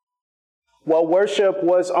Well, worship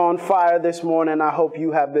was on fire this morning. I hope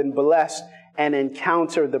you have been blessed and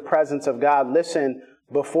encountered the presence of God. Listen,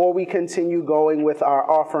 before we continue going with our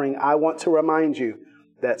offering, I want to remind you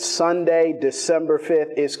that Sunday, December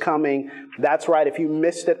 5th is coming. That's right. If you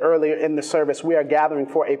missed it earlier in the service, we are gathering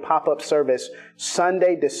for a pop-up service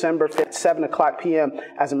Sunday, December 5th, 7 o'clock p.m.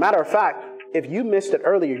 As a matter of fact, if you missed it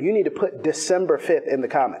earlier, you need to put December 5th in the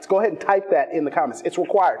comments. Go ahead and type that in the comments. It's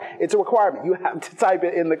required. It's a requirement. You have to type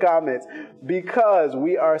it in the comments because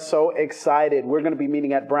we are so excited. We're going to be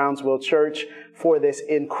meeting at Brownsville Church for this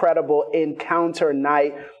incredible encounter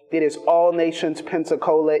night. It is All Nations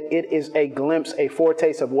Pensacola. It is a glimpse, a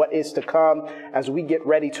foretaste of what is to come as we get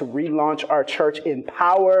ready to relaunch our church in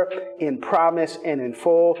power, in promise, and in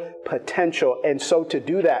full potential. And so to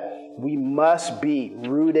do that, we must be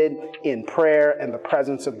rooted in prayer and the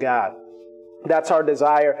presence of God. That's our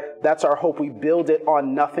desire. That's our hope. We build it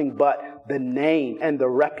on nothing but the name and the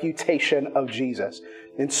reputation of Jesus.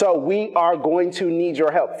 And so we are going to need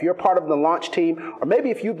your help. If you're part of the launch team, or maybe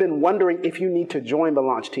if you've been wondering if you need to join the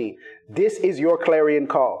launch team, this is your clarion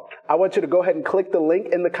call. I want you to go ahead and click the link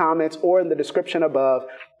in the comments or in the description above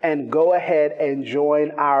and go ahead and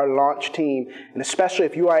join our launch team. And especially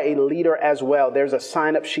if you are a leader as well, there's a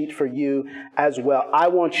sign-up sheet for you as well. I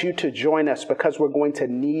want you to join us because we're going to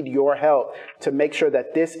need your help to make sure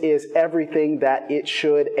that this is everything that it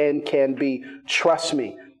should and can be. Trust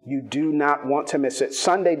me, you do not want to miss it.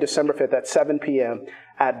 Sunday, December 5th at 7 p.m.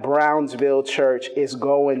 at Brownsville Church is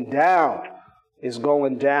going down.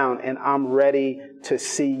 And I'm ready to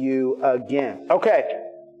see you again. Okay.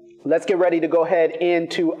 Let's get ready to go ahead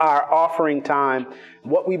into our offering time.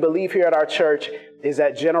 What we believe here at our church is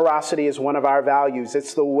that generosity is one of our values.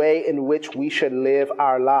 It's the way in which we should live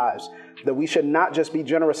our lives. That we should not just be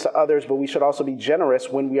generous to others, but we should also be generous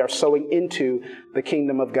when we are sowing into the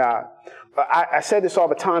kingdom of God. I say this all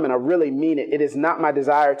the time, and I really mean it. It is not my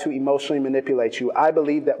desire to emotionally manipulate you. I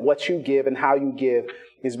believe that what you give and how you give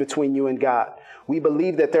is between you and God. We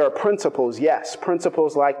believe that there are principles, yes,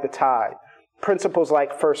 principles like the tithe. Principles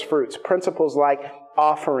like first fruits, principles like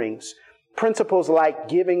offerings, principles like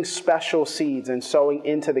giving special seeds and sowing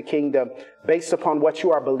into the kingdom based upon what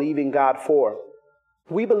you are believing God for.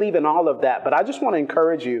 We believe in all of that, but I just want to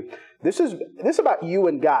encourage you. This is about you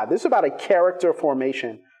and God. This is about a character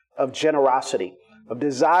formation of generosity, of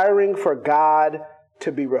desiring for God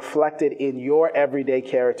to be reflected in your everyday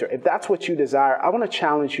character. If that's what you desire, I want to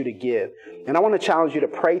challenge you to give. And I want to challenge you to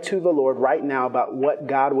pray to the Lord right now about what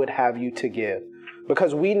God would have you to give.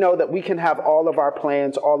 Because we know that we can have all of our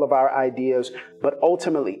plans, all of our ideas, but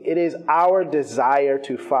ultimately it is our desire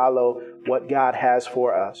to follow what God has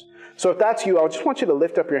for us. So if that's you, I just want you to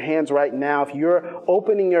lift up your hands right now. If you're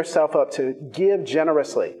opening yourself up to give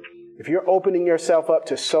generously, if you're opening yourself up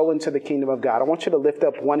to sow into the kingdom of God, I want you to lift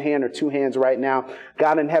up one hand or two hands right now.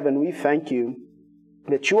 God in heaven, we thank you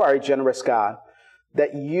that you are a generous God,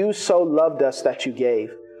 that you so loved us that you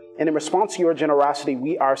gave. And in response to your generosity,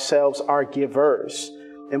 we ourselves are givers.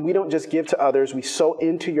 And we don't just give to others, we sow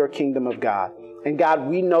into your kingdom of God. And God,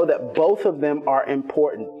 we know that both of them are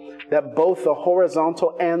important, that both the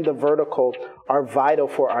horizontal and the vertical are vital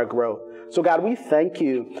for our growth. So God, we thank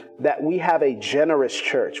you that we have a generous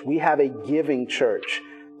church. We have a giving church.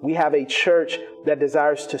 We have a church that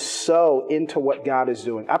desires to sow into what God is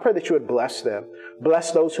doing. I pray that you would bless them.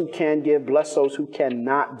 Bless those who can give. Bless those who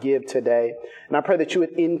cannot give today. And I pray that you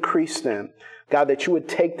would increase them. God, that you would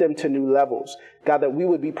take them to new levels. God, that we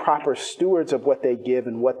would be proper stewards of what they give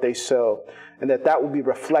and what they sow. And that would be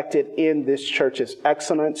reflected in this church's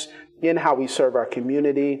excellence, in how we serve our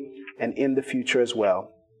community, and in the future as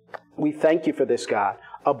well. We thank you for this, God,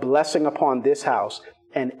 a blessing upon this house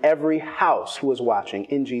and every house who is watching,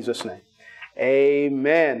 in Jesus' name.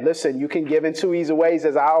 Amen. Listen, you can give in two easy ways.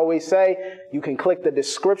 As I always say, you can click the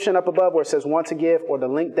description up above where it says want to give, or the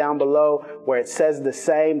link down below where it says the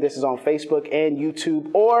same. This is on Facebook and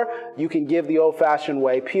YouTube. Or you can give the old-fashioned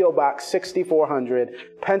way, P.O. Box 6400,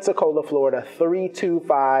 Pensacola, Florida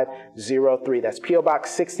 32503. That's P.O.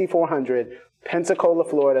 Box 6400, Pensacola,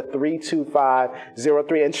 Florida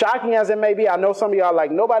 32503. And shocking as it may be, I know some of y'all are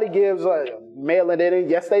like, nobody gives mailing it in.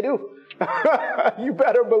 Yes, they do. You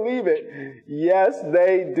better believe it. Yes,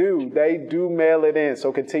 they do. They do mail it in.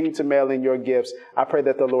 So continue to mail in your gifts. I pray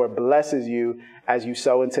that the Lord blesses you as you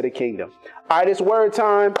sow into the kingdom. All right, it's word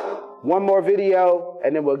time. One more video,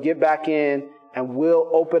 and then we'll get back in and we'll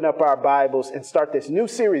open up our Bibles and start this new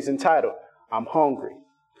series entitled, I'm Hungry.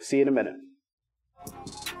 See you in a minute.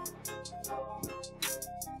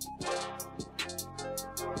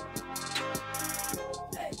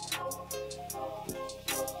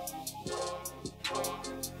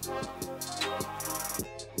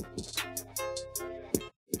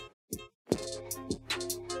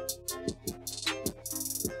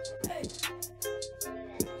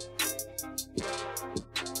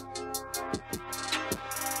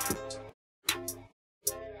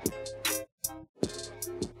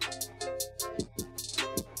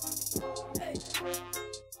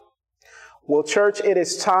 Well, church, it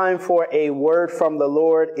is time for a word from the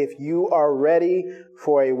Lord. If you are ready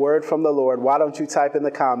for a word from the Lord, why don't you type in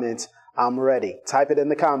the comments, I'm ready. Type it in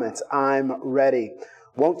the comments, I'm ready.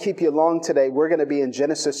 Won't keep you long today. We're going to be in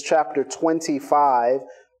Genesis chapter 25.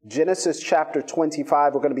 Genesis chapter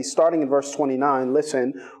 25. We're going to be starting in verse 29.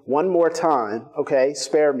 Listen, one more time, okay?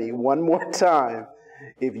 Spare me one more time.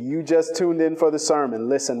 If you just tuned in for the sermon,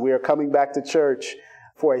 listen, we are coming back to church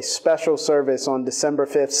for a special service on December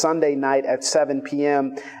 5th, Sunday night at 7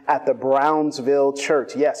 p.m. at the Brownsville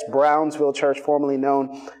Church. Yes, Brownsville Church, formerly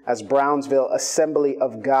known as Brownsville Assembly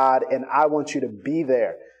of God. And I want you to be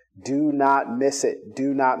there. Do not miss it.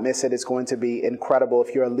 Do not miss it. It's going to be incredible.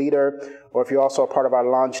 If you're a leader or if you're also a part of our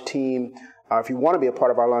launch team, if you want to be a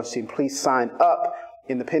part of our launch team, please sign up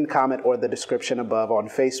in the pinned comment or the description above on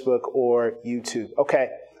Facebook or YouTube.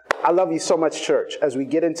 Okay. I love you so much, church. As we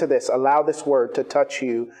get into this, allow this word to touch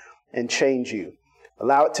you and change you.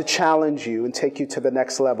 Allow it to challenge you and take you to the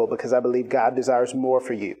next level, because I believe God desires more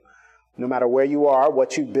for you. No matter where you are,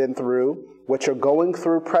 what you've been through, what you're going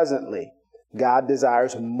through presently, God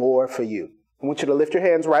desires more for you. I want you to lift your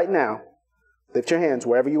hands right now. Lift your hands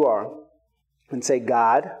wherever you are and say,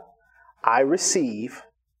 God, I receive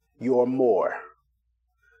your more.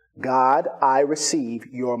 God, I receive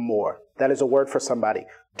your more. That is a word for somebody.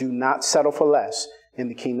 Do not settle for less in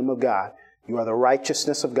the kingdom of God. You are the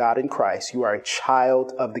righteousness of God in Christ. You are a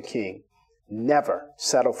child of the King. Never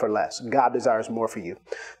settle for less. God desires more for you.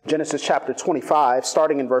 Genesis chapter 25,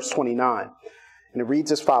 starting in verse 29. And it reads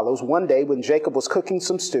as follows. One day when Jacob was cooking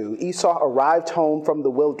some stew, Esau arrived home from the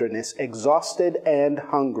wilderness, exhausted and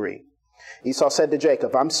hungry. Esau said to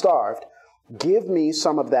Jacob, I'm starved. Give me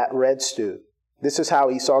some of that red stew. This is how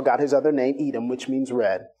Esau got his other name, Edom, which means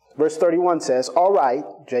red. Verse 31 says, all right,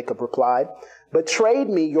 Jacob replied, but trade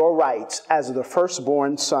me your rights as the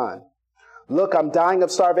firstborn son. Look, I'm dying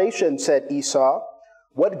of starvation, said Esau.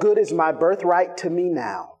 What good is my birthright to me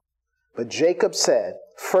now? But Jacob said,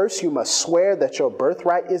 first you must swear that your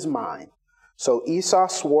birthright is mine. So Esau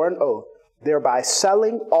swore an oath, thereby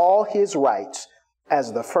selling all his rights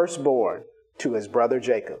as the firstborn to his brother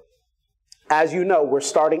Jacob. As you know, we're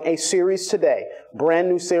starting a series today, brand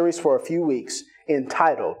new series for a few weeks,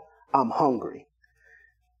 entitled, I'm hungry.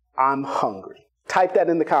 I'm hungry. Type that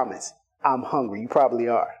in the comments. I'm hungry. You probably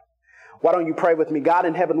are. Why don't you pray with me? God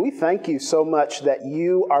in heaven, we thank you so much that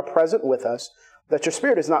you are present with us, that your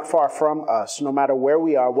spirit is not far from us, no matter where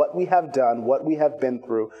we are, what we have done, what we have been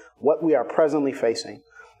through, what we are presently facing.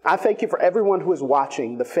 I thank you for everyone who is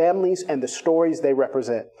watching, the families and the stories they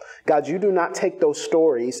represent. God, you do not take those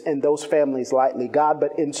stories and those families lightly, God,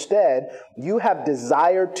 but instead you have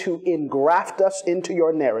desired to engraft us into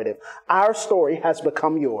your narrative. Our story has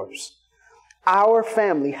become yours. Our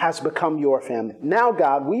family has become your family. Now,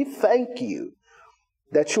 God, we thank you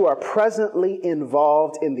that you are presently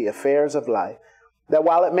involved in the affairs of life, that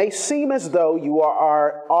while it may seem as though you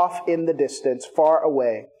are off in the distance, far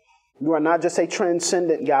away, you are not just a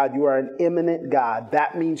transcendent God, you are an immanent God.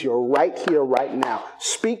 That means you're right here, right now.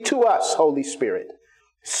 Speak to us, Holy Spirit.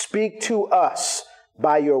 Speak to us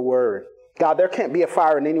by your word. God, there can't be a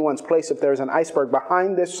fire in anyone's place if there's an iceberg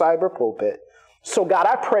behind this cyber pulpit. So God,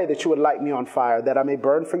 I pray that you would light me on fire, that I may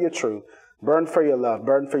burn for your truth, burn for your love,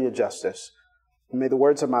 burn for your justice. And may the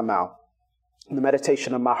words of my mouth and the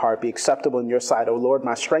meditation of my heart be acceptable in your sight, O Lord,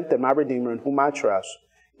 my strength and my Redeemer, in whom I trust,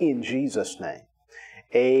 in Jesus' name.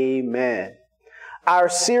 Amen. Our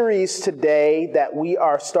series today that we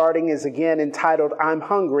are starting is again entitled, I'm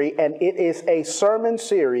Hungry, and it is a sermon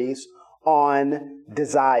series on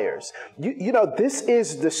desires. You know, this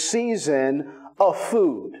is the season of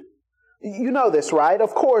food. You know this, right?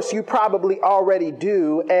 Of course, you probably already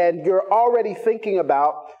do, and you're already thinking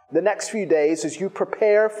about the next few days as you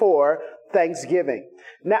prepare for Thanksgiving.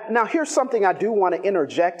 Now here's something I do want to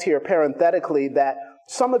interject here parenthetically, that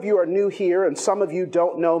some of you are new here and some of you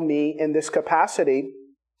don't know me in this capacity,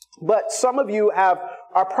 but some of you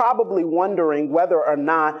are probably wondering whether or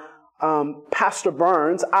not Pastor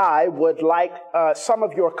Burns, I would like some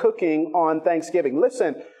of your cooking on Thanksgiving.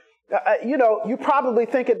 Listen, you probably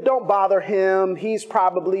think it don't bother him. He's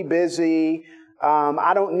probably busy.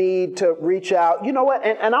 I don't need to reach out. You know what?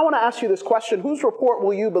 And I want to ask you this question. Whose report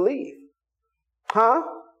will you believe? Huh?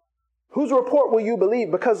 Whose report will you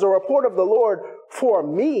believe? Because the report of the Lord for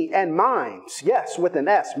me and minds, yes, with an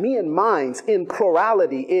S, me and minds in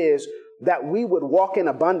plurality, is that we would walk in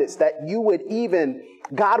abundance, that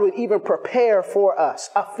God would even prepare for us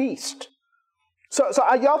a feast. So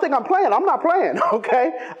y'all think I'm playing? I'm not playing,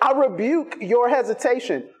 okay? I rebuke your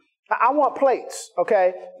hesitation. I want plates,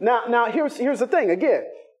 okay? Now here's the thing again.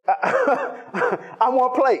 I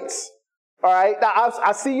want plates. All right. Now,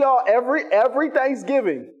 I see y'all every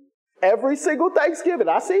Thanksgiving. Every single Thanksgiving.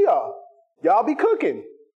 I see y'all. Y'all be cooking.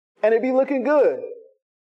 And it be looking good.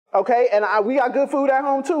 Okay. And we got good food at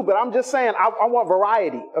home too. But I'm just saying, I want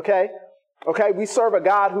variety. Okay. Okay. We serve a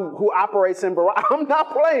God who operates in variety. I'm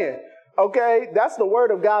not playing. Okay. That's the word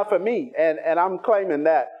of God for me. And I'm claiming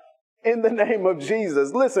that. In the name of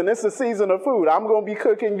Jesus. Listen, it's a season of food. I'm going to be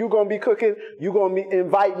cooking. You're going to be cooking. You're going to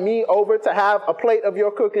invite me over to have a plate of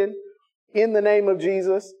your cooking. In the name of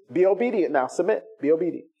Jesus. Be obedient now. Submit. Be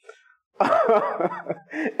obedient.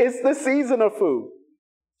 It's the season of food.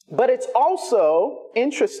 But it's also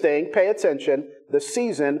interesting, pay attention, the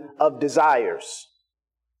season of desires.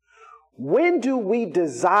 When do we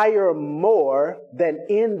desire more than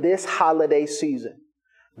in this holiday season?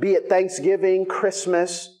 Be it Thanksgiving,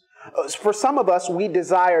 Christmas. For some of us, we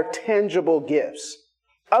desire tangible gifts.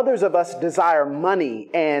 Others of us desire money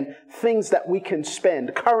and things that we can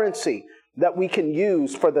spend, currency that we can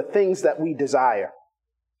use for the things that we desire.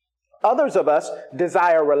 Others of us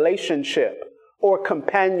desire relationship or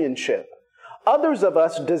companionship. Others of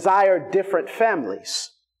us desire different families.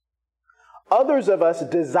 Others of us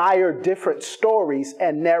desire different stories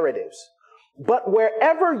and narratives. But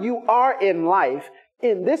wherever you are in life,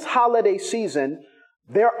 in this holiday season,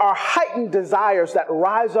 there are heightened desires that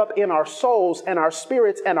rise up in our souls and our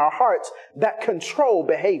spirits and our hearts that control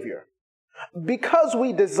behavior. Because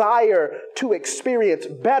we desire to experience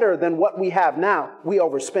better than what we have now, we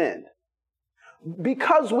overspend.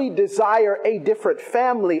 Because we desire a different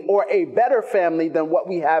family or a better family than what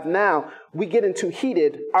we have now, we get into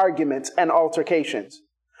heated arguments and altercations.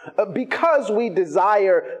 Because we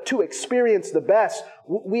desire to experience the best,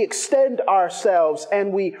 we extend ourselves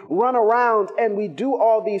and we run around and we do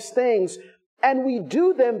all these things. And we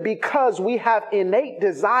do them because we have innate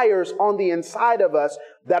desires on the inside of us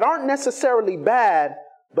that aren't necessarily bad,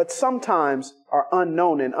 but sometimes are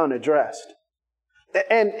unknown and unaddressed.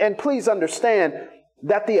 And please understand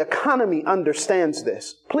that the economy understands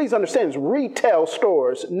this. Please understand retail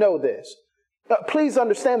stores know this. Please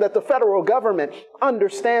understand that the federal government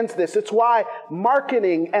understands this. It's why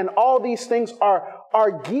marketing and all these things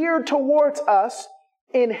are geared towards us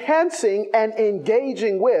enhancing and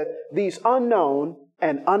engaging with these unknown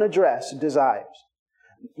and unaddressed desires.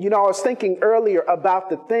 You know, I was thinking earlier about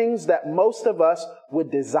the things that most of us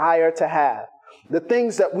would desire to have, the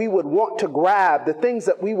things that we would want to grab, the things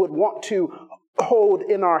that we would want to hold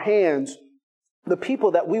in our hands, the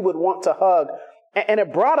people that we would want to hug. And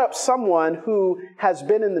it brought up someone who has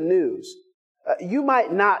been in the news. You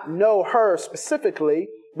might not know her specifically,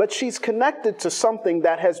 but she's connected to something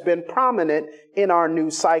that has been prominent in our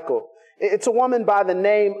news cycle. It's a woman by the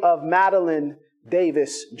name of Madeline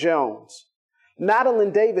Davis Jones.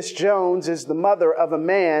 Madeline Davis Jones is the mother of a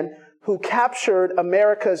man who captured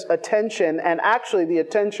America's attention and actually the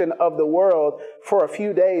attention of the world for a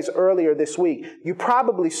few days earlier this week. You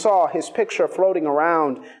probably saw his picture floating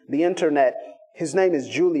around the internet. His name is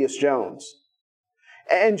Julius Jones.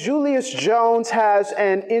 And Julius Jones has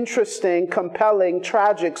an interesting, compelling,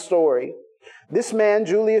 tragic story. This man,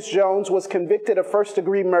 Julius Jones, was convicted of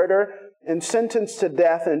first-degree murder and sentenced to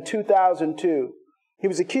death in 2002. He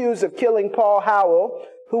was accused of killing Paul Howell,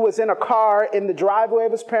 who was in a car in the driveway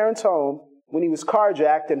of his parents' home when he was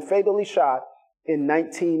carjacked and fatally shot in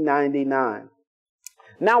 1999.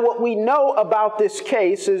 Now, what we know about this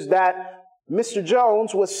case is that Mr.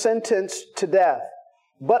 Jones was sentenced to death.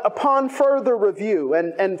 But upon further review,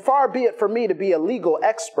 and far be it for me to be a legal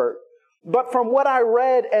expert, but from what I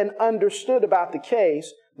read and understood about the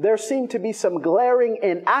case, there seemed to be some glaring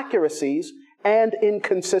inaccuracies and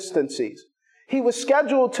inconsistencies. He was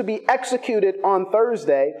scheduled to be executed on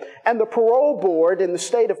Thursday, and the parole board in the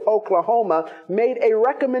state of Oklahoma made a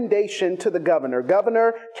recommendation to the governor,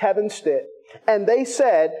 Governor Kevin Stitt, and they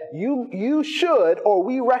said, you should, or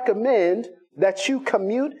we recommend that you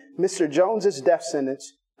commute Mr. Jones's death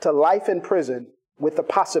sentence to life in prison with the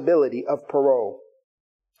possibility of parole.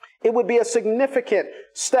 It would be a significant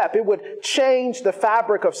step. It would change the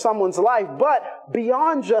fabric of someone's life. But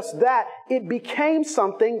beyond just that, it became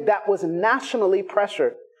something that was nationally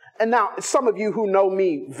pressured. And now, some of you who know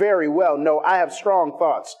me very well know I have strong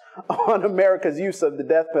thoughts on America's use of the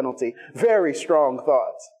death penalty. Very strong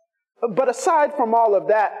thoughts. But aside from all of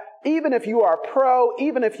that, even if you are pro,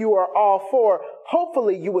 even if you are all for,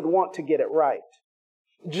 hopefully you would want to get it right.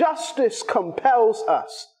 Justice compels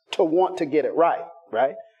us to want to get it right,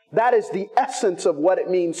 right? That is the essence of what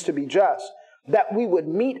it means to be just, that we would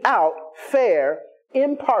mete out fair,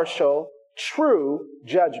 impartial, true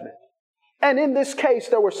judgment. And in this case,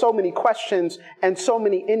 there were so many questions and so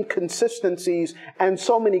many inconsistencies and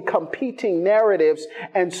so many competing narratives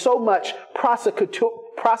and so much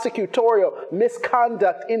prosecutorial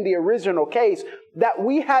misconduct in the original case that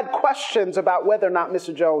we had questions about whether or not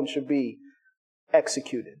Mr. Jones should be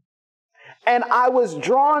executed. And I was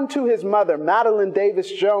drawn to his mother, Madeline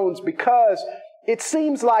Davis Jones, because it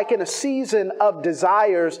seems like in a season of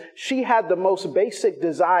desires, she had the most basic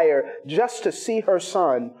desire just to see her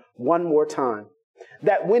son one more time.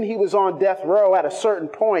 That when he was on death row at a certain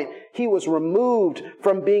point, he was removed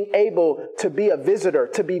from being able to be a visitor,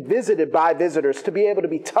 to be visited by visitors, to be able to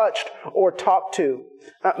be touched or talked to.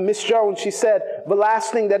 Miss Jones, she said, the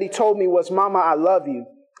last thing that he told me was, "Mama, I love you."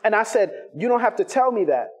 And I said, "You don't have to tell me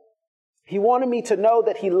that." He wanted me to know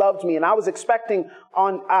that he loved me, and I was expecting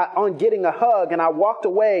on getting a hug, and I walked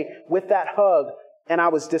away with that hug, and I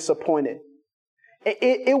was disappointed.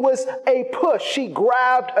 It was a push. She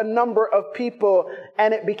grabbed a number of people,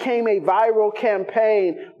 and it became a viral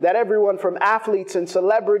campaign that everyone from athletes and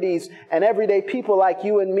celebrities and everyday people like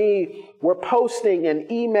you and me were posting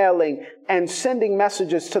and emailing and sending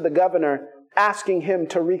messages to the governor asking him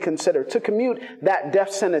to reconsider, to commute that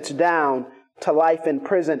death sentence down to life in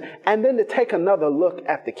prison, and then to take another look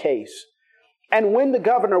at the case. And when the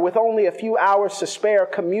governor, with only a few hours to spare,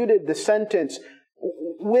 commuted the sentence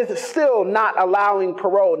with still not allowing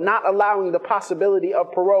parole, not allowing the possibility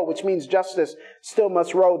of parole, which means justice still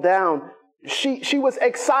must roll down, she was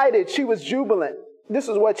excited. She was jubilant. This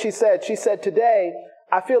is what she said. She said, "Today,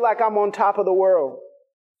 I feel like I'm on top of the world.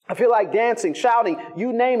 I feel like dancing, shouting,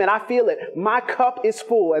 you name it, I feel it. My cup is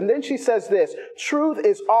full." And then she says this, "Truth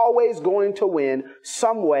is always going to win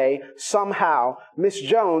some way, somehow." Miss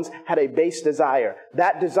Jones had a base desire.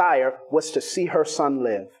 That desire was to see her son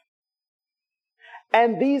live.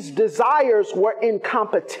 And these desires were in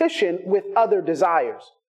competition with other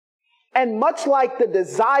desires. And much like the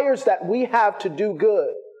desires that we have to do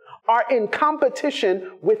good are in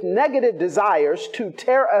competition with negative desires to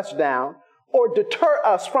tear us down, or deter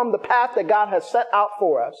us from the path that God has set out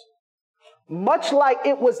for us. Much like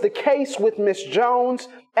it was the case with Miss Jones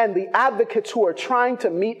and the advocates who are trying to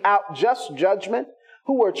mete out just judgment,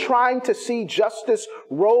 who are trying to see justice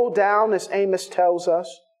roll down, as Amos tells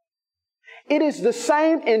us. It is the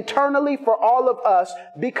same internally for all of us,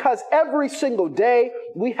 because every single day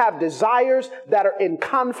we have desires that are in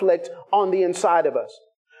conflict on the inside of us.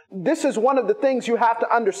 This is one of the things you have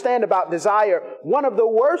to understand about desire. One of the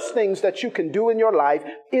worst things that you can do in your life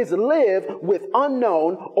is live with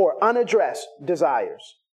unknown or unaddressed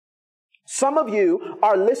desires. Some of you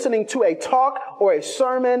are listening to a talk or a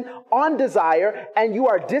sermon on desire, and you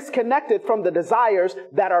are disconnected from the desires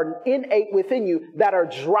that are innate within you, that are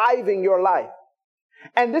driving your life.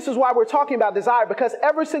 And this is why we're talking about desire, because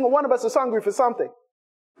every single one of us is hungry for something.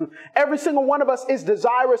 Every single one of us is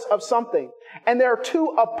desirous of something. And there are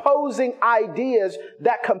two opposing ideas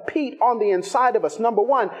that compete on the inside of us. Number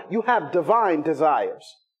one, you have divine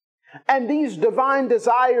desires. And these divine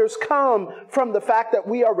desires come from the fact that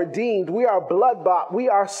we are redeemed, we are blood-bought, we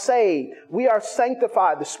are saved, we are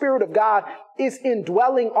sanctified. The Spirit of God is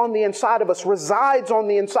indwelling on the inside of us, resides on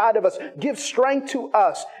the inside of us, gives strength to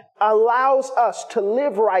us, allows us to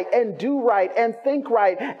live right and do right and think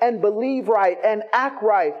right and believe right and act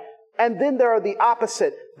right. And then there are the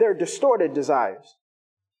opposite. They're distorted desires.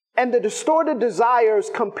 And the distorted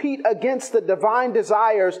desires compete against the divine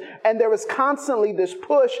desires. And there is constantly this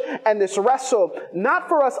push and this wrestle, not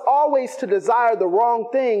for us always to desire the wrong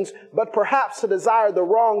things, but perhaps to desire the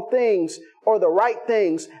wrong things or the right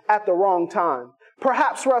things at the wrong time.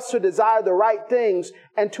 Perhaps for us to desire the right things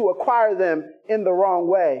and to acquire them in the wrong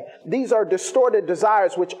way. These are distorted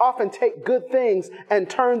desires which often take good things and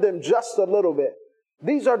turn them just a little bit.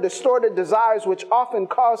 These are distorted desires which often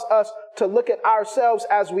cause us to look at ourselves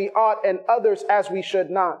as we ought and others as we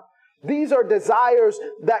should not. These are desires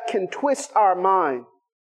that can twist our mind.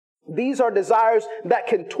 These are desires that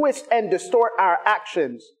can twist and distort our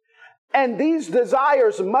actions. And these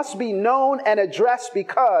desires must be known and addressed,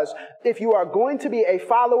 because if you are going to be a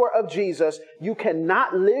follower of Jesus, you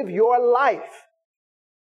cannot live your life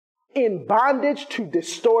in bondage to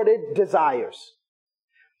distorted desires.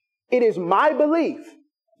 It is my belief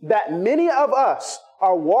that many of us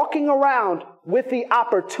are walking around with the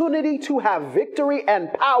opportunity to have victory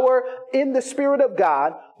and power in the Spirit of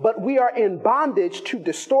God, but we are in bondage to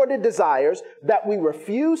distorted desires that we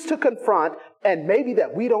refuse to confront, and maybe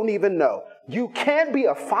that we don't even know. You can't be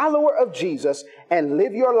a follower of Jesus and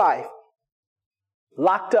live your life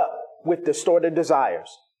locked up with distorted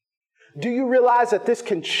desires. Do you realize that this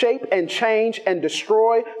can shape and change and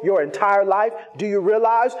destroy your entire life? Do you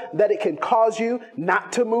realize that it can cause you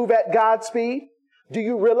not to move at God's speed? Do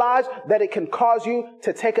you realize that it can cause you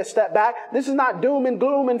to take a step back? This is not doom and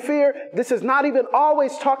gloom and fear. This is not even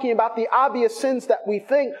always talking about the obvious sins that we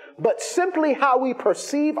think, but simply how we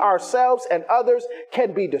perceive ourselves and others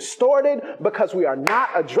can be distorted because we are not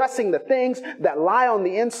addressing the things that lie on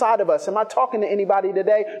the inside of us. Am I talking to anybody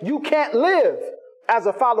today? You can't live as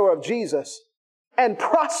a follower of Jesus and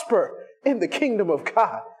prosper in the kingdom of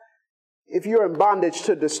God if you're in bondage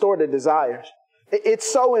to distorted desires. It's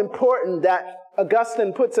so important that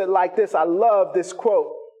Augustine puts it like this. I love this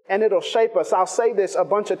quote, and it'll shape us. I'll say this a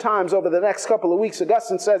bunch of times over the next couple of weeks.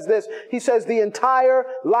 Augustine says this. He says, the entire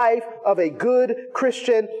life of a good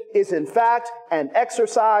Christian is in fact an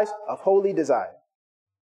exercise of holy desire.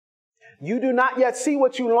 You do not yet see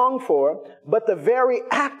what you long for, but the very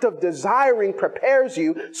act of desiring prepares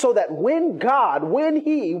you so that when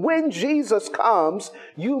Jesus comes,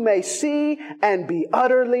 you may see and be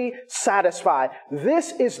utterly satisfied.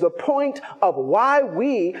 This is the point of why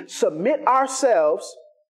we submit ourselves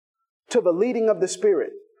to the leading of the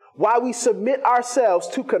Spirit. Why we submit ourselves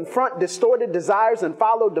to confront distorted desires and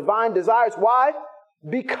follow divine desires. Why?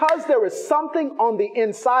 Because there is something on the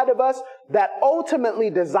inside of us that ultimately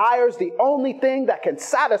desires the only thing that can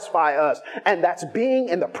satisfy us, and that's being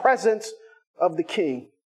in the presence of the King.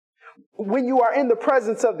 When you are in the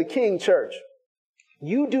presence of the King, church,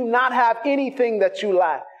 you do not have anything that you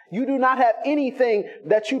lack. You do not have anything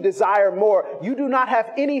that you desire more. You do not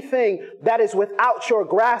have anything that is without your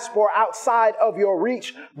grasp or outside of your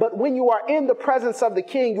reach. But when you are in the presence of the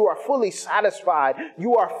King, you are fully satisfied.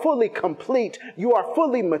 You are fully complete. You are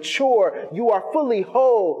fully mature. You are fully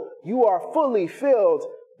whole. You are fully filled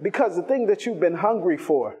because the thing that you've been hungry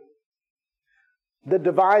for, the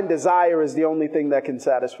divine desire, is the only thing that can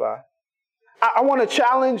satisfy. I want to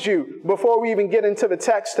challenge you before we even get into the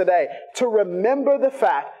text today to remember the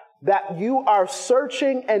fact that you are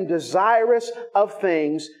searching and desirous of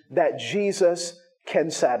things that Jesus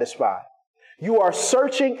can satisfy. You are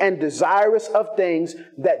searching and desirous of things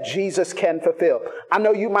that Jesus can fulfill. I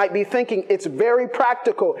know you might be thinking it's very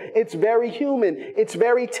practical, it's very human, it's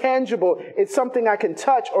very tangible, it's something I can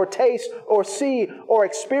touch or taste or see or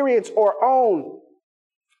experience or own.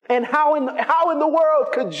 And how in the world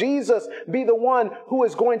could Jesus be the one who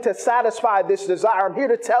is going to satisfy this desire? I'm here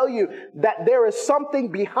to tell you that there is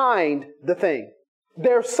something behind the thing.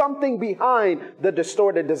 There's something behind the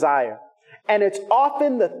distorted desire. And it's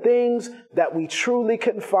often the things that we truly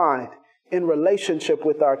can find in relationship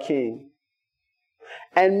with our King.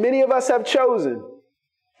 And many of us have chosen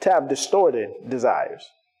to have distorted desires.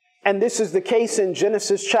 And this is the case in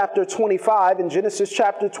Genesis chapter 25. In Genesis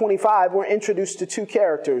chapter 25, we're introduced to two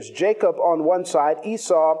characters, Jacob on one side,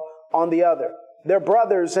 Esau on the other. They're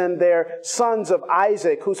brothers and they're sons of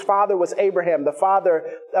Isaac, whose father was Abraham, the father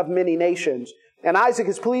of many nations. And Isaac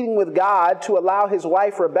is pleading with God to allow his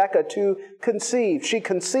wife Rebekah to conceive. She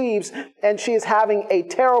conceives and she is having a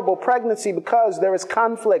terrible pregnancy because there is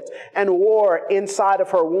conflict and war inside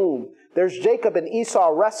of her womb. There's Jacob and Esau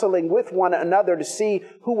wrestling with one another to see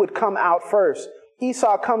who would come out first.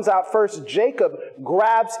 Esau comes out first. Jacob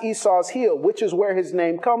grabs Esau's heel, which is where his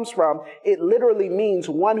name comes from. It literally means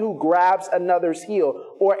one who grabs another's heel,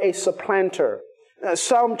 or a supplanter.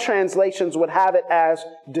 Some translations would have it as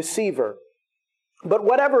deceiver. But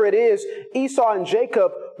whatever it is, Esau and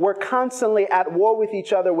Jacob were constantly at war with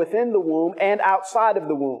each other within the womb and outside of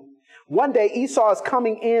the womb. One day, Esau is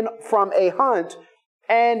coming in from a hunt,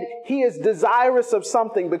 and he is desirous of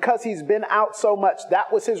something because he's been out so much.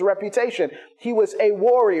 That was his reputation. He was a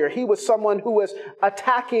warrior. He was someone who was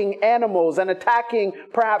attacking animals and attacking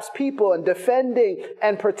perhaps people and defending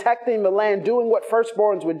and protecting the land, doing what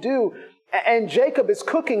firstborns would do. And Jacob is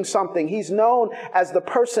cooking something. He's known as the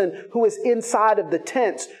person who is inside of the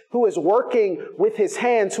tents, who is working with his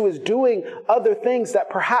hands, who is doing other things that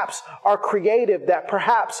perhaps are creative, that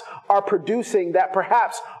perhaps are producing, that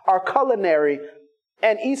perhaps are culinary.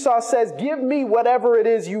 And Esau says, give me whatever it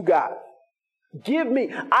is you got. Give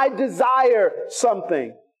me. I desire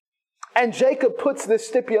something. And Jacob puts this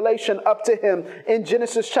stipulation up to him in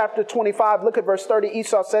Genesis chapter 25. Look at verse 30.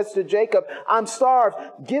 Esau says to Jacob, I'm starved.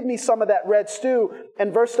 Give me some of that red stew.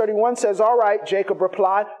 And verse 31 says, all right, Jacob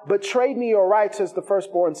replied, but trade me your rights as the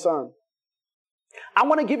firstborn son. I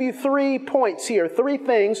want to give you 3 points here, 3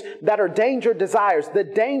 things that are danger desires, the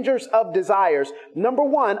dangers of desires. Number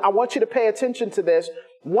 1, I want you to pay attention to this.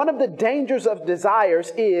 One of the dangers of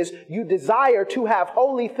desires is you desire to have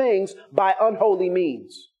holy things by unholy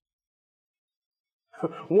means.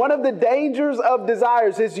 One of the dangers of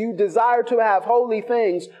desires is you desire to have holy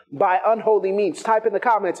things by unholy means. Type in the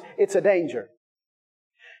comments, it's a danger.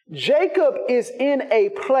 Jacob is in a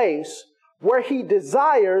place where he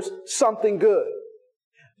desires something good.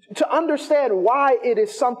 To understand why it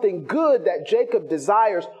is something good that Jacob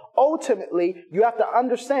desires, ultimately, you have to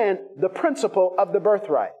understand the principle of the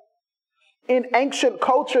birthright. In ancient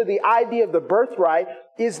culture, the idea of the birthright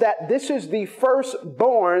is that this is the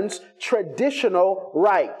firstborn's traditional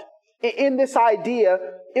right. In this idea,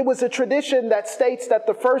 it was a tradition that states that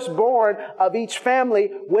the firstborn of each family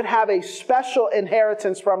would have a special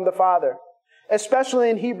inheritance from the father. Especially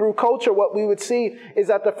in Hebrew culture, what we would see is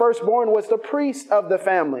that the firstborn was the priest of the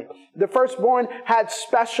family. The firstborn had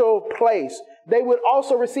special place. They would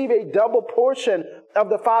also receive a double portion of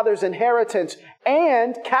the father's inheritance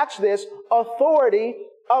and, catch this, authority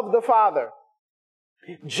of the father.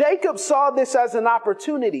 Jacob saw this as an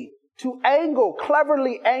opportunity to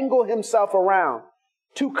cleverly angle himself around,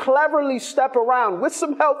 to cleverly step around with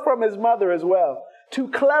some help from his mother as well, to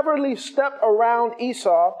cleverly step around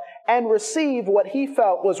Esau and receive what he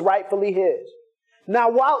felt was rightfully his. Now,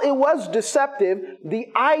 while it was deceptive, the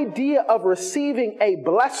idea of receiving a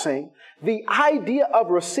blessing, the idea of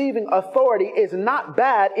receiving authority is not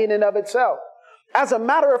bad in and of itself. As a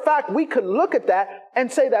matter of fact, we could look at that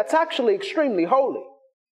and say that's actually extremely holy.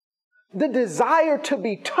 The desire to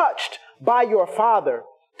be touched by your father,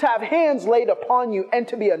 to have hands laid upon you and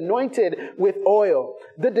to be anointed with oil,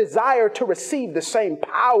 the desire to receive the same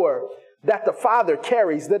power that the Father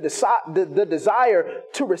carries, the desire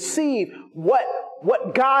to receive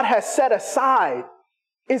what God has set aside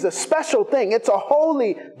is a special thing. It's a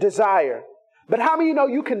holy desire. But how many of you know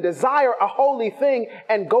you can desire a holy thing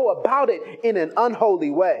and go about it in an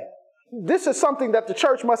unholy way? This is something that the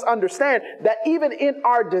church must understand, that even in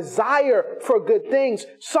our desire for good things,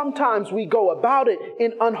 sometimes we go about it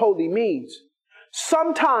in unholy means.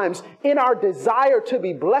 Sometimes in our desire to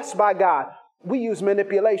be blessed by God, we use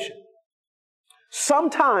manipulation.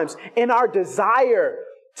 Sometimes in our desire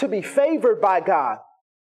to be favored by God,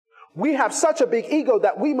 we have such a big ego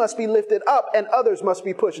that we must be lifted up and others must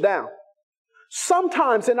be pushed down.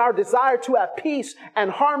 Sometimes in our desire to have peace and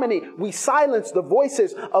harmony, we silence the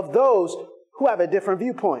voices of those who have a different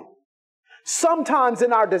viewpoint. Sometimes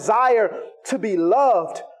in our desire to be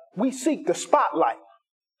loved, we seek the spotlight.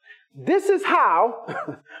 This is how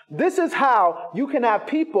you can have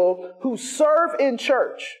people who serve in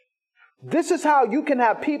church. This is how you can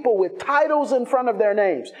have people with titles in front of their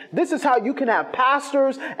names. This is how you can have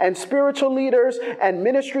pastors and spiritual leaders and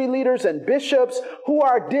ministry leaders and bishops who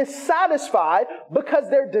are dissatisfied because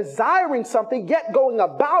they're desiring something yet going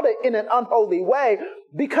about it in an unholy way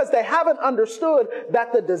because they haven't understood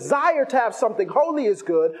that the desire to have something holy is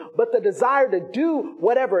good, but the desire to do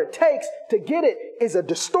whatever it takes to get it is a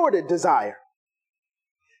distorted desire.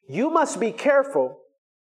 You must be careful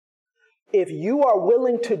if you are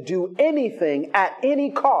willing to do anything at any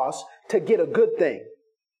cost to get a good thing.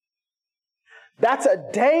 That's a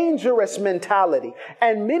dangerous mentality.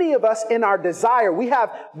 And many of us in our desire, we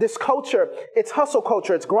have this culture, it's hustle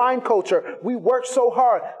culture, it's grind culture. We work so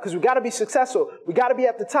hard because we got to be successful. We got to be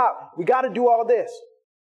at the top. We got to do all this.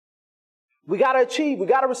 We got to achieve. We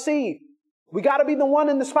got to receive. We got to be the one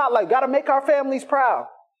in the spotlight. Got to make our families proud.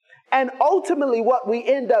 And ultimately what we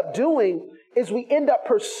end up doing is we end up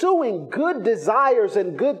pursuing good desires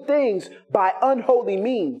and good things by unholy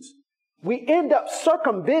means. We end up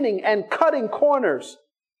circumventing and cutting corners.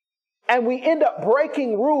 And we end up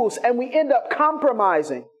breaking rules and we end up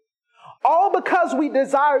compromising. All because we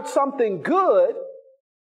desired something good,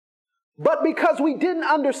 but because we didn't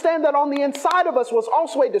understand that on the inside of us was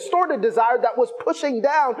also a distorted desire that was pushing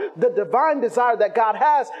down the divine desire that God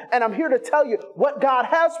has. And I'm here to tell you, what God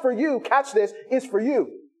has for you, catch this, is for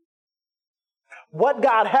you. What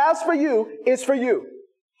God has for you is for you.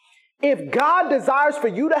 If God desires for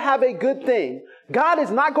you to have a good thing, God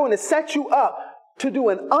is not going to set you up to do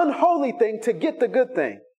an unholy thing to get the good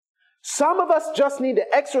thing. Some of us just need to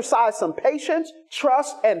exercise some patience,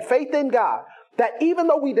 trust, and faith in God. That even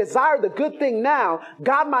though we desire the good thing now,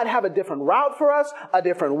 God might have a different route for us, a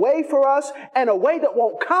different way for us, and a way that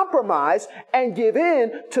won't compromise and give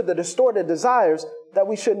in to the distorted desires that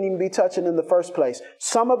we shouldn't even be touching in the first place.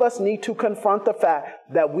 Some of us need to confront the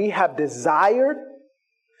fact that we have desired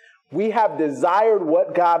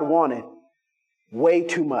what God wanted way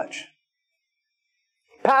too much.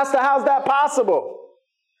 Pastor, how's that possible?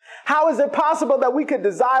 How is it possible that we could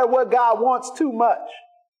desire what God wants too much?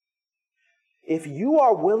 If you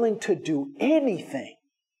are willing to do anything,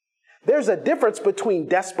 there's a difference between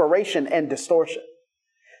desperation and distortion.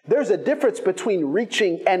 There's a difference between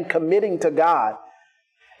reaching and committing to God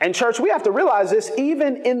And church, we have to realize this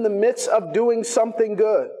even in the midst of doing something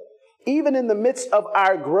good, even in the midst of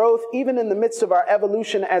our growth, even in the midst of our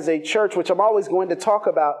evolution as a church, which I'm always going to talk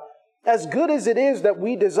about. As good as it is that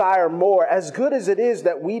we desire more, as good as it is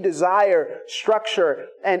that we desire structure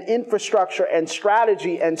and infrastructure and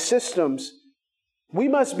strategy and systems, we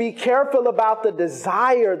must be careful about the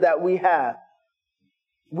desire that we have.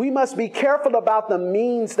 We must be careful about the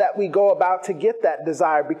means that we go about to get that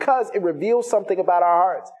desire, because it reveals something about our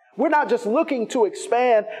hearts. We're not just looking to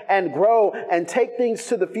expand and grow and take things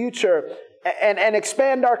to the future and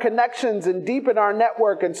expand our connections and deepen our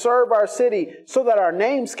network and serve our city so that our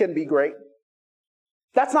names can be great.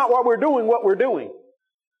 That's not what we're doing.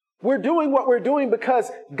 We're doing what we're doing because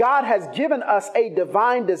God has given us a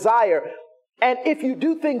divine desire. And if you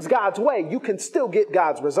do things God's way, you can still get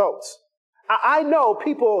God's results. I know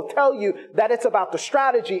people tell you that it's about the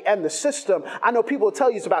strategy and the system. I know people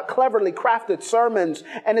tell you it's about cleverly crafted sermons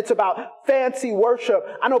and it's about fancy worship.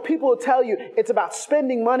 I know people tell you it's about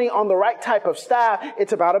spending money on the right type of staff.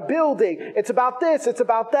 It's about a building. It's about this. It's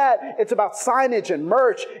about that. It's about signage and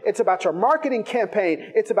merch. It's about your marketing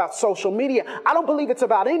campaign. It's about social media. I don't believe it's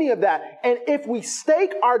about any of that. And if we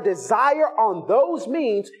stake our desire on those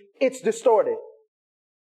means, it's distorted.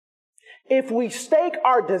 If we stake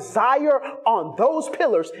our desire on those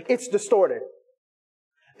pillars, it's distorted.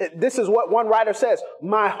 This is what one writer says.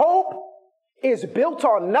 My hope is built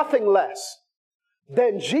on nothing less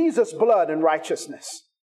than Jesus' blood and righteousness.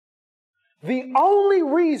 The only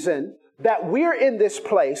reason that we're in this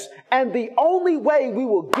place and the only way we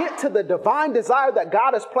will get to the divine desire that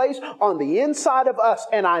God has placed on the inside of us,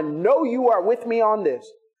 and I know you are with me on this,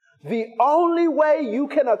 the only way you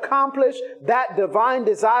can accomplish that divine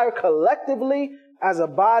desire collectively as a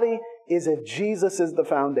body is if Jesus is the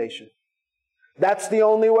foundation. That's the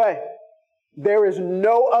only way. There is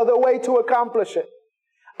no other way to accomplish it.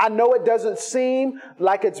 I know it doesn't seem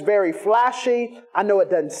like it's very flashy. I know it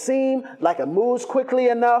doesn't seem like it moves quickly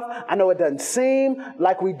enough. I know it doesn't seem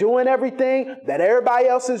like we're doing everything that everybody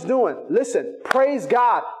else is doing. Listen, praise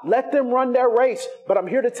God. Let them run their race. But I'm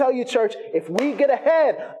here to tell you, church, if we get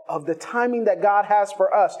ahead of the timing that God has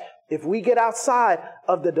for us, if we get outside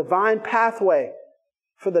of the divine pathway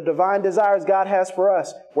for the divine desires God has for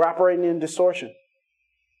us, we're operating in distortion.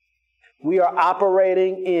 We are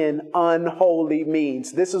operating in unholy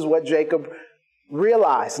means. This is what Jacob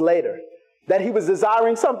realized later, that he was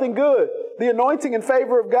desiring something good, the anointing and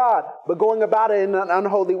favor of God, but going about it in an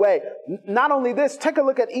unholy way. Not only this, take a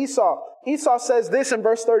look at Esau. Esau says this in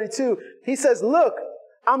verse 32. He says, look,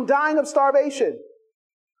 I'm dying of starvation.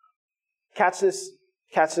 Catch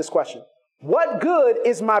this question. What good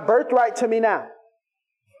is my birthright to me now?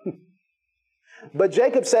 But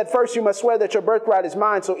Jacob said, first you must swear that your birthright is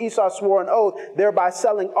mine. So Esau swore an oath, thereby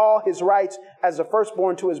selling all his rights as the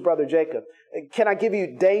firstborn to his brother Jacob. Can I give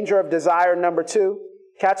you danger of desire number 2?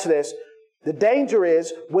 Catch this. The danger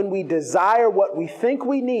is when we desire what we think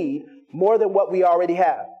we need more than what we already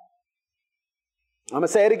have. I'm going to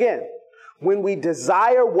say it again. When we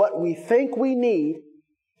desire what we think we need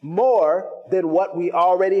more than what we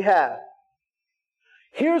already have.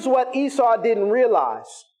 Here's what Esau didn't realize.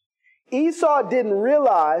 Esau didn't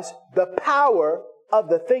realize the power of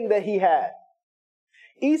the thing that he had.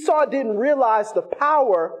 Esau didn't realize the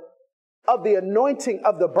power of the anointing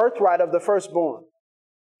of the birthright of the firstborn.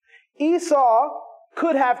 Esau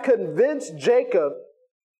could have convinced Jacob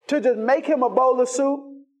to just make him a bowl of soup,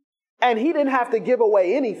 and he didn't have to give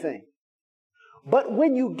away anything. But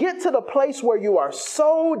when you get to the place where you are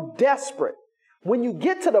so desperate, when you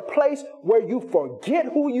get to the place where you forget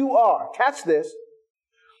who you are, catch this,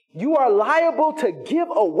 you are liable to give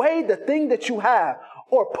away the thing that you have,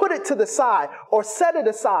 or put it to the side, or set it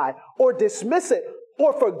aside, or dismiss it,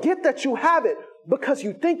 or forget that you have it because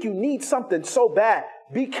you think you need something so bad.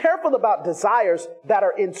 Be careful about desires that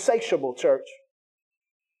are insatiable, church.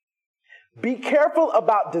 Be careful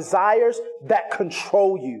about desires that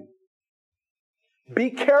control you. Be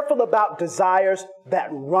careful about desires that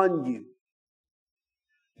run you.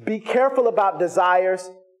 Be careful about desires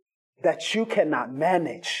that you cannot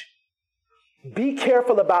manage. Be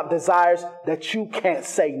careful about desires that you can't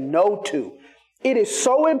say no to. It is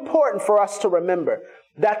so important for us to remember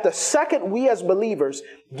that the second we as believers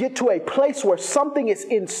get to a place where something is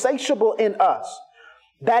insatiable in us,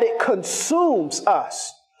 that it consumes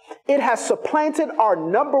us, it has supplanted our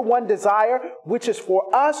number one desire, which is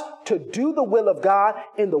for us to do the will of God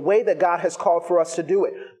in the way that God has called for us to do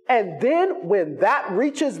it. And then when that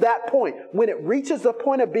reaches that point, when it reaches the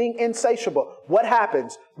point of being insatiable, what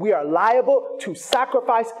happens? We are liable to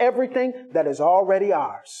sacrifice everything that is already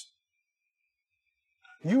ours.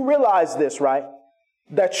 You realize this, right?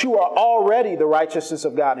 that you are already the righteousness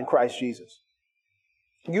of God in Christ Jesus.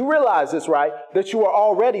 You realize this, right? That you are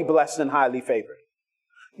already blessed and highly favored.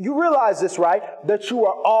 You realize this, right? That you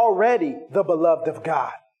are already the beloved of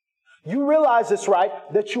God. You realize this, right?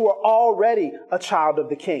 That you are already a child of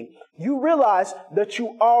the King. You realize that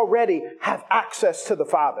you already have access to the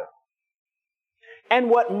Father. And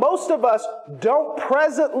what most of us don't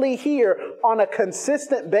presently hear on a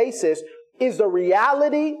consistent basis is the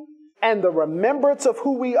reality and the remembrance of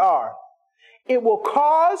who we are. It will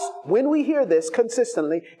cause, when we hear this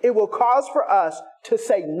consistently, it will cause for us to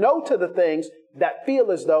say no to the things that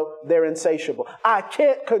feel as though they're insatiable. I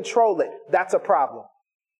can't control it. That's a problem.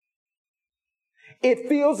 It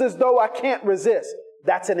feels as though I can't resist.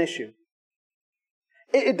 That's an issue.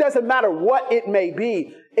 It doesn't matter what it may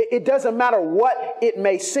be. It doesn't matter what it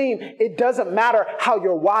may seem. It doesn't matter how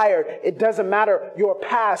you're wired. It doesn't matter your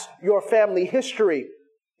past, your family history,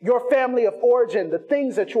 your family of origin, the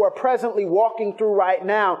things that you are presently walking through right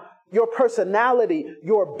now, your personality,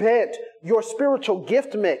 your bent, your spiritual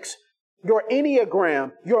gift mix, your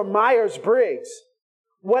Enneagram, your Myers-Briggs,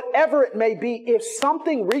 whatever it may be. If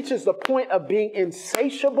something reaches the point of being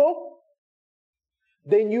insatiable,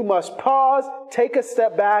 then you must pause, take a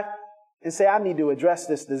step back, and say, I need to address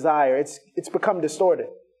this desire. It's become distorted.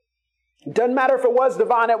 It doesn't matter if it was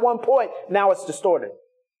divine at one point, now it's distorted.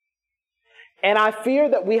 And I fear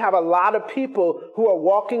that we have a lot of people who are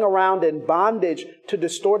walking around in bondage to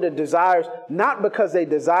distorted desires, not because they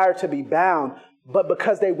desire to be bound, but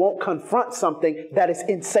because they won't confront something that is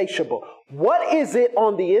insatiable. What is it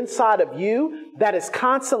on the inside of you that is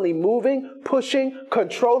constantly moving, pushing,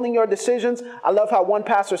 controlling your decisions? I love how one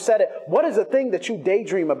pastor said it. What is the thing that you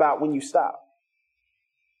daydream about when you stop?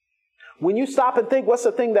 When you stop and think, what's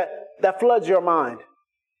the thing that floods your mind?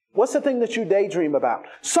 What's the thing that you daydream about?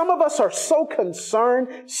 Some of us are so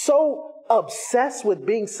concerned, so obsessed with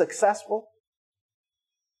being successful,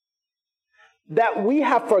 that we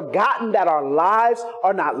have forgotten that our lives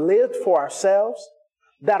are not lived for ourselves,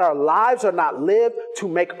 that our lives are not lived to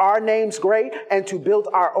make our names great and to build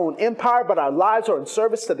our own empire, but our lives are in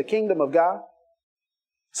service to the kingdom of God.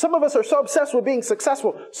 Some of us are so obsessed with being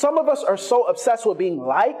successful. Some of us are so obsessed with being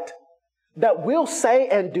liked that we'll say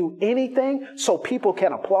and do anything so people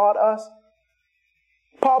can applaud us.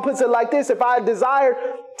 Paul puts it like this: if I desired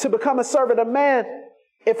to become a servant of man,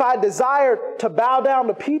 if I desired to bow down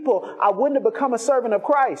to people, I wouldn't have become a servant of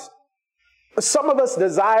Christ. Some of us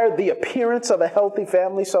desire the appearance of a healthy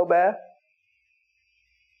family so bad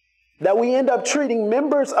that we end up treating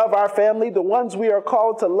members of our family, the ones we are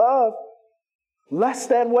called to love, less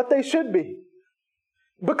than what they should be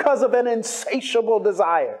because of an insatiable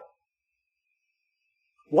desire.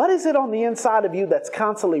 What is it on the inside of you that's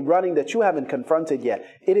constantly running that you haven't confronted yet?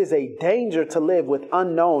 It is a danger to live with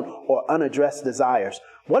unknown or unaddressed desires.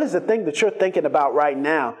 What is the thing that you're thinking about right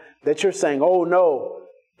now that you're saying, oh no,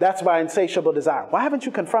 that's my insatiable desire? Why haven't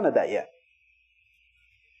you confronted that yet?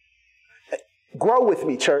 Grow with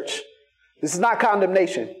me, church. This is not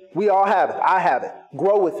condemnation. We all have it. I have it.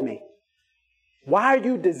 Grow with me. Why are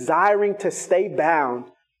you desiring to stay bound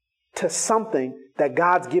to something that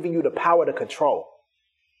God's giving you the power to control?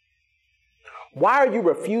 Why are you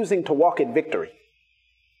refusing to walk in victory?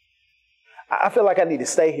 I feel like I need to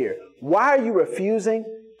stay here. Why are you refusing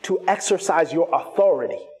to exercise your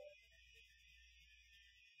authority?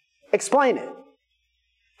 Explain it.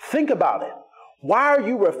 Think about it. Why are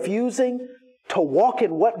you refusing to walk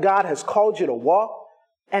in what God has called you to walk?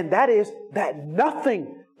 And that is that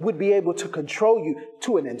nothing would be able to control you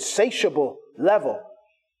to an insatiable level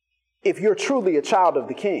if you're truly a child of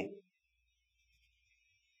the King.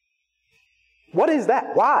 What is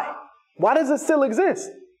that? Why? Why does it still exist?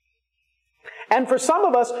 And for some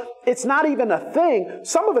of us, it's not even a thing.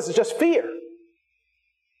 Some of us it's just fear.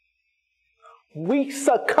 We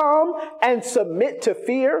succumb and submit to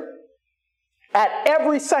fear at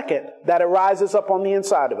every second that it rises up on the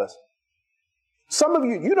inside of us. Some of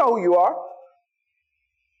you, you know who you are.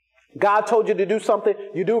 God told you to do something.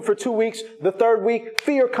 You do it for 2 weeks. The third week,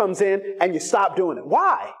 fear comes in and you stop doing it.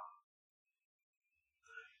 Why?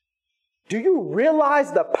 Do you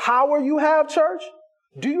realize the power you have, church?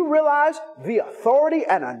 Do you realize the authority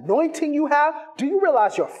and anointing you have? Do you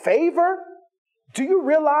realize your favor? Do you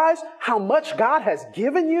realize how much God has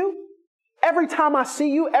given you? Every time I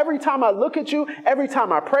see you, every time I look at you, every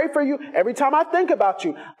time I pray for you, every time I think about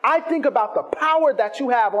you, I think about the power that you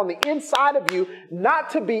have on the inside of you not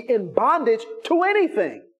to be in bondage to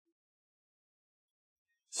anything.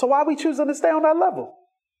 So why are we choosing to stay on that level?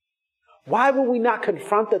 Why will we not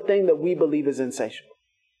confront the thing that we believe is insatiable?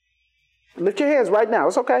 Lift your hands right now.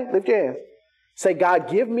 It's okay. Lift your hands. Say, God,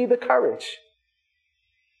 give me the courage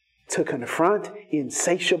to confront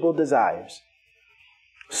insatiable desires.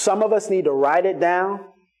 Some of us need to write it down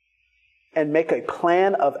and make a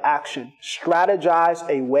plan of action. Strategize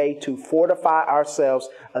a way to fortify ourselves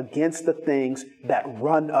against the things that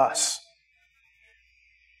run us.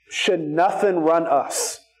 Should nothing run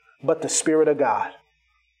us but the Spirit of God.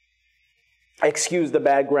 Excuse the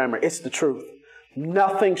bad grammar. It's the truth.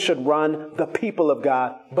 Nothing should run the people of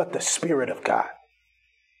God but the Spirit of God.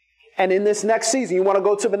 And in this next season, you want to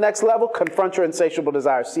go to the next level? Confront your insatiable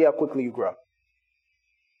desires. See how quickly you grow.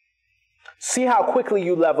 See how quickly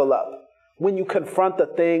you level up when you confront the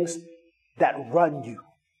things that run you.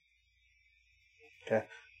 Okay,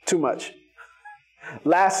 too much.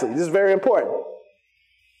 Lastly, this is very important.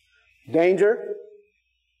 Danger,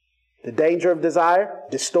 the danger of desire,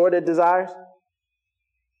 distorted desires,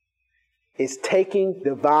 is taking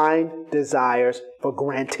divine desires for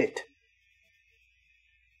granted.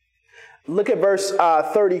 Look at verse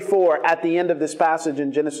 34 at the end of this passage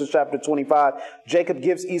in Genesis chapter 25. Jacob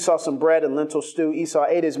gives Esau some bread and lentil stew. Esau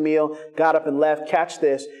ate his meal, got up and left. Catch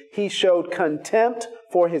this. He showed contempt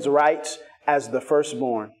for his rights as the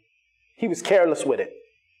firstborn. He was careless with it.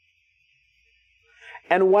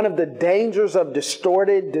 And one of the dangers of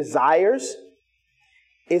distorted desires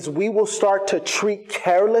is we will start to treat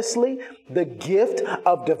carelessly the gift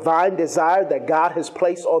of divine desire that God has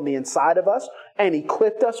placed on the inside of us and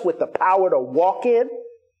equipped us with the power to walk in.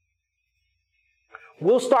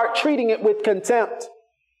 We'll start treating it with contempt.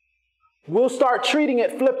 We'll start treating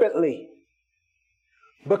it flippantly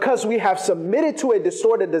because we have submitted to a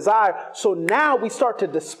distorted desire. So now we start to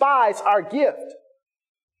despise our gift.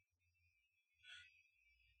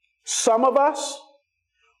 Some of us,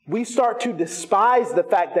 we start to despise the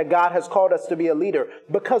fact that God has called us to be a leader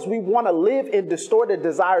because we want to live in distorted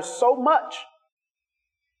desires so much.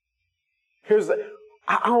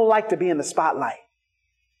 I don't like to be in the spotlight.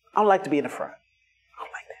 I don't like to be in the front. I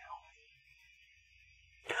don't like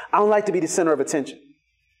that. I don't like to be the center of attention.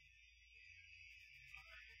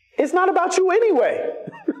 It's not about you anyway.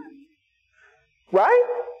 Right?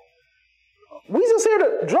 We just here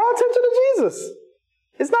to draw attention to Jesus.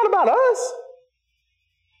 It's not about us.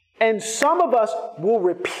 And some of us will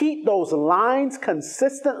repeat those lines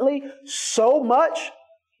consistently so much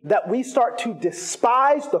that we start to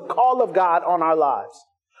despise the call of God on our lives.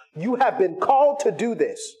 You have been called to do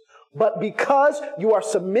this, but because you are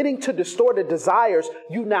submitting to distorted desires,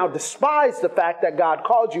 you now despise the fact that God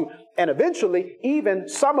called you. And eventually, even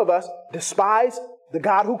some of us despise the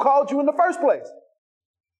God who called you in the first place.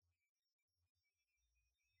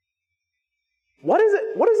 What is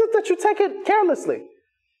it that you take it carelessly?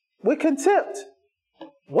 With contempt.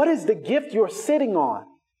 What is the gift you're sitting on?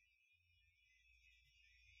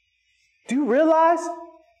 Do you realize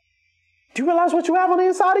what you have on the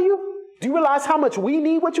inside of you? Do you realize how much we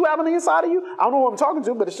need what you have on the inside of you? I don't know who I'm talking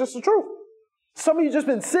to, but it's just the truth. Some of you just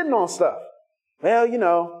been sitting on stuff. Well, you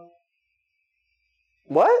know.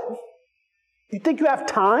 What? You think you have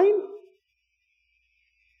time?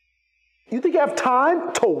 You think you have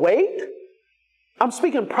time to wait? I'm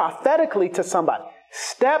speaking prophetically to somebody.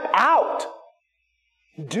 Step out.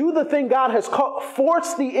 Do the thing God has called.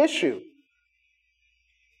 Force the issue.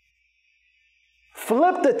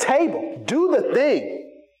 Flip the table. Do the thing.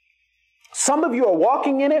 Some of you are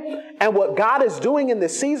walking in it, and what God is doing in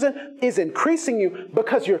this season is increasing you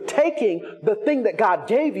because you're taking the thing that God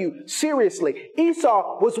gave you seriously.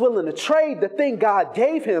 Esau was willing to trade the thing God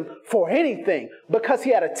gave him for anything because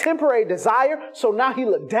he had a temporary desire. So now he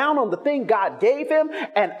looked down on the thing God gave him.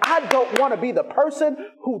 And I don't want to be the person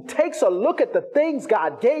who takes a look at the things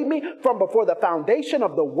God gave me from before the foundation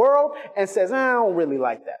of the world and says, I don't really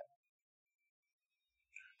like that.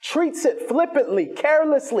 Treats it flippantly,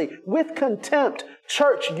 carelessly, with contempt.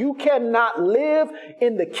 Church, you cannot live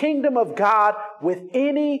in the kingdom of God with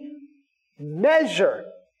any measure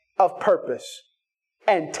of purpose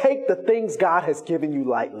and take the things God has given you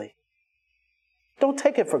lightly. Don't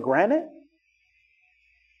take it for granted.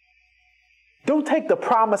 Don't take the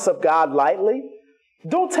promise of God lightly.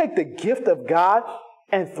 Don't take the gift of God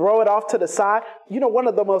and throw it off to the side. You know, one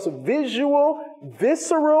of the most visceral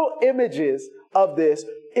images of this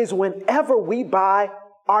is whenever we buy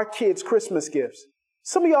our kids Christmas gifts.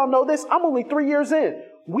 Some of y'all know this. I'm only 3 years in.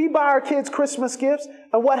 We buy our kids Christmas gifts,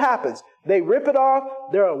 and what happens? They rip it off.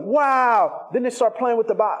 They're like, wow. Then they start playing with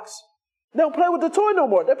the box. They don't play with the toy no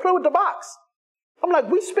more. They play with the box. I'm like,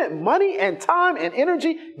 we spent money and time and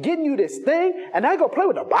energy getting you this thing, and now you go play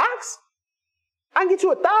with the box? I can get you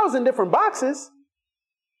 1,000 different boxes.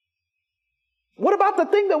 What about the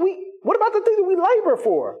thing that we labor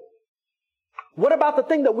for? What about the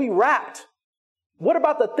thing that we wrapped What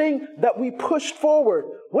about the thing that we pushed forward?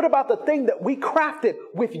 What about the thing that we crafted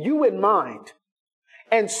with you in mind?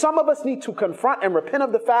 And some of us need to confront and repent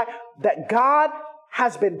of the fact that God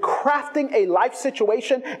has been crafting a life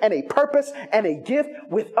situation and a purpose and a gift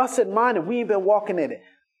with us in mind, and we ain't been walking in it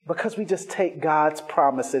because we just take God's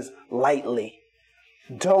promises lightly.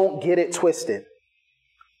 Don't get it twisted.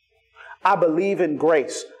 I believe in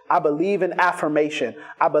grace. I believe in affirmation.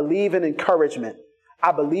 I believe in encouragement.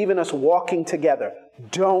 I believe in us walking together.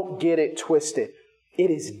 Don't get it twisted. It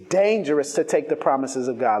is dangerous to take the promises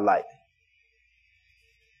of God lightly.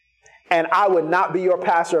 And I would not be your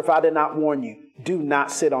pastor if I did not warn you. Do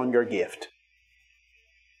not sit on your gift.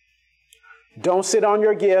 Don't sit on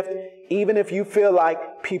your gift, even if you feel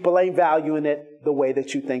like people ain't valuing it the way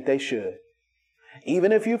that you think they should.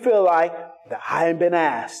 Even if you feel like that I ain't been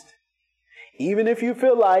asked. Even if you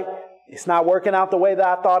feel like it's not working out the way that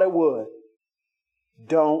I thought it would.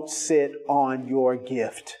 Don't sit on your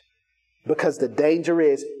gift. Because the danger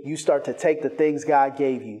is you start to take the things God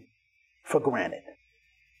gave you for granted.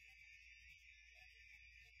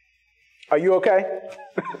 Are you okay?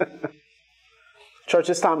 Church,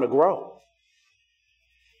 it's time to grow.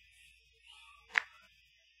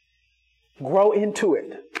 Grow into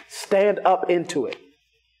it. Stand up into it.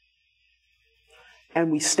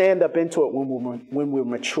 And we stand up into it when we're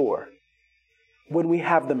mature. When we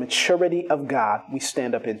have the maturity of God, we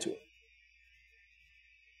stand up into it.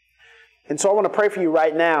 And so I want to pray for you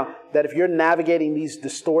right now that if you're navigating these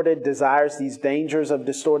distorted desires, these dangers of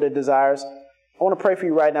distorted desires, I want to pray for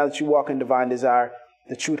you right now that you walk in divine desire,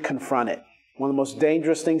 that you would confront it. One of the most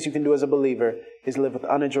dangerous things you can do as a believer is live with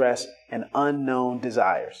unaddressed and unknown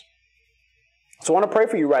desires. So I want to pray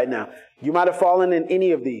for you right now. You might have fallen in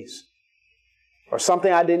any of these or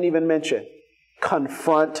something I didn't even mention.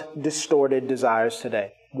 Confront distorted desires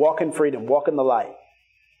today. Walk in freedom. Walk in the light.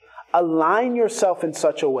 Align yourself in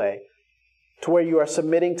such a way to where you are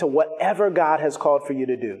submitting to whatever God has called for you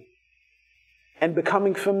to do and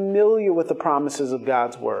becoming familiar with the promises of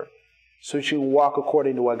God's word so that you can walk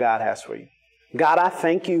according to what God has for you. God, I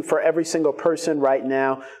thank you for every single person right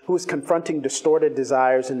now who is confronting distorted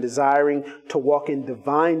desires and desiring to walk in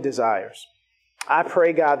divine desires. I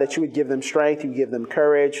pray, God, that you would give them strength, you would give them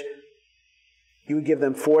courage, you would give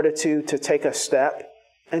them fortitude to take a step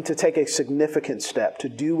and to take a significant step to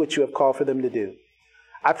do what you have called for them to do.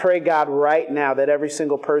 I pray, God, right now that every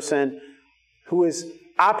single person who is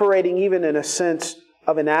operating even in a sense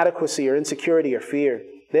of inadequacy or insecurity or fear,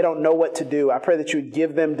 they don't know what to do. I pray that you would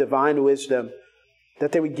give them divine wisdom,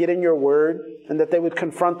 that they would get in your word and that they would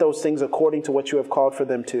confront those things according to what you have called for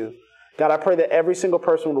them to. God, I pray that every single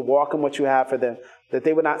person would walk in what you have for them, that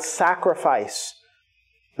they would not sacrifice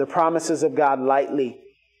the promises of God lightly,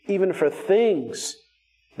 even for things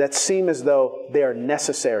that seem as though they are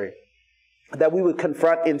necessary. That we would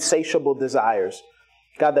confront insatiable desires.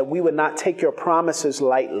 God, that we would not take your promises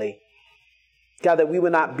lightly. God, that we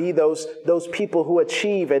would not be those people who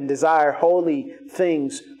achieve and desire holy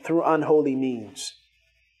things through unholy means.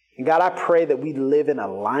 And God, I pray that we live in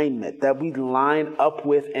alignment, that we line up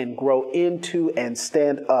with and grow into and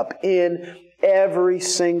stand up in every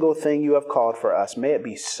single thing you have called for us. May it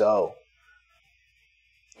be so.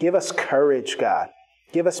 Give us courage, God.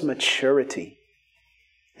 Give us maturity.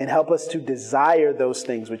 And help us to desire those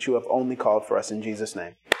things which you have only called for us in Jesus'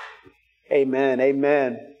 name. Amen.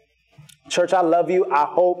 Amen. Church, I love you. I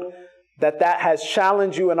hope that has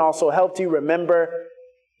challenged you and also helped you. Remember,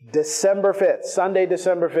 December 5th, Sunday,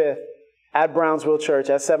 December 5th, at Brownsville Church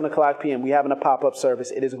at 7 o'clock p.m. We're having a pop-up service.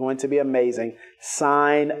 It is going to be amazing.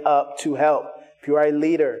 Sign up to help. If you are a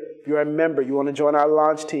leader, if you're a member, you want to join our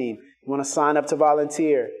launch team, you want to sign up to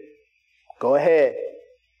volunteer, go ahead.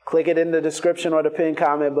 Click it in the description or the pinned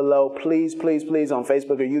comment below. Please, please, please, on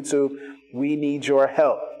Facebook or YouTube, we need your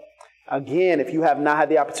help. Again, if you have not had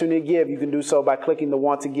the opportunity to give, you can do so by clicking the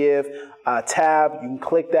Want to Give tab. You can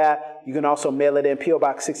click that. You can also mail it in P.O.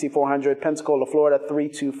 Box 6400, Pensacola, Florida,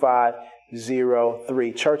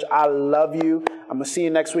 32503. Church, I love you. I'm going to see you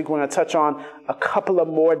next week. We're going to touch on a couple of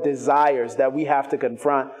more desires that we have to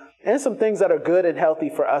confront and some things that are good and healthy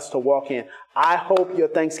for us to walk in. I hope your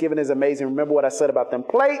Thanksgiving is amazing. Remember what I said about them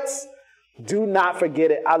plates? Do not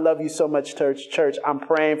forget it. I love you so much, church. I'm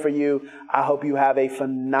praying for you. I hope you have a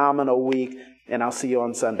phenomenal week, and I'll see you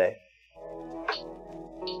on Sunday.